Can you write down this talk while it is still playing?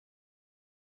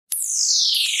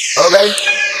Okay,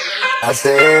 I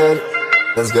said,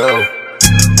 let's go.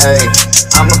 Hey,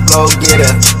 I'm a flow getter,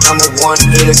 I'm a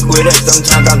one-hitter quitter.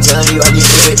 Sometimes I'm telling you I get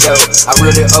hit it, yo. I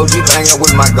really OG banger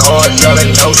with my guard. Y'all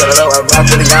ain't know that I rock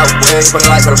with it, got way for the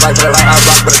life, for the fight, for the light. I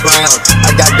rock for the ground.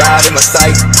 I got God in my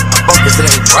sight. I'm focused,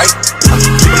 it ain't right. I'm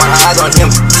keeping my eyes on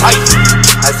him tight.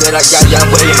 I said I got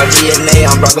Yahweh in my DNA.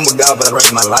 I'm rocking with God for the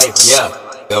rest of my life. Yeah,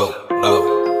 go,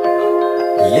 oh.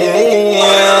 Yeah,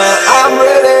 I'm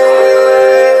ready.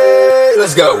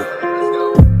 Let's go.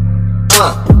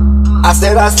 I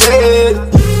said,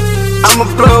 I'ma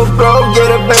flow, get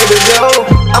it, baby, go.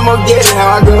 I'ma get it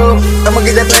how I go. I'ma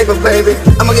get that paper, baby.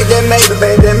 I'ma get that maybe,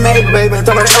 baby, that maybe, baby.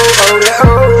 Tell me that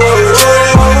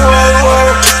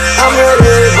I'm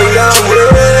ready for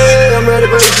Yahweh. I'm ready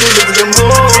for the Jesus to the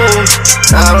moon.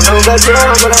 I don't know about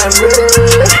y'all, but I'm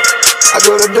ready. I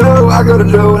go to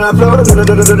do, and I flow to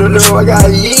do. I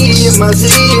got E in my C,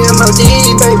 in my D,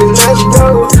 baby, let's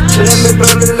go. Let me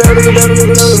flow to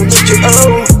get you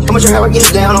I'ma show how I get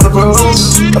down on the floor.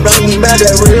 I'm talking about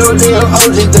that real deal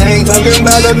OG thing. Talking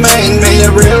about the main man,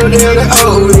 that real deal, the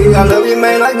OG. I love you,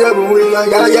 man, like double weed. I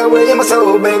got Yahweh in my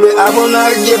soul, baby. I will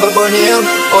not give up on him,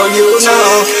 or you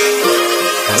know.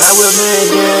 And I will make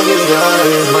him, cause God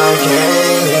is my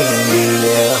king.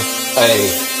 Yeah,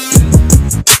 hey.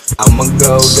 I'ma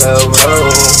go,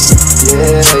 roll.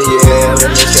 Yeah,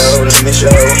 let me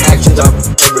show. Actions are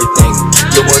everything.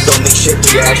 Your words don't mean shit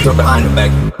till your actions are behind the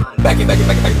back. Back it.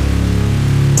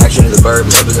 Action is a verb,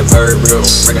 love is a verb, real,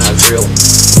 recognize real.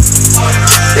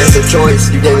 It's a choice,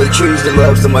 you daily choose to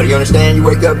love somebody, you understand? You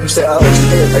wake up, you say, oh,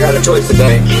 I got a choice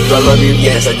today. Do I love you?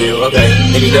 Yes, I do, okay.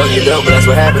 If you don't, but that's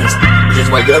what happens. You just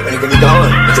wake up and it can be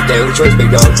gone. It's a daily choice, big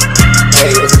dog.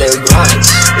 Hey, it's a daily grind.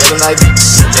 Every night,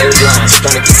 daily grind.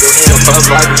 Trying to keep your head above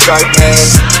life and strike, man.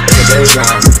 It's a daily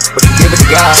grind. But you give it to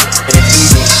God, and it's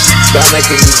easy. God makes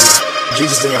it easy.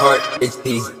 Jesus in your heart, it's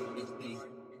easy.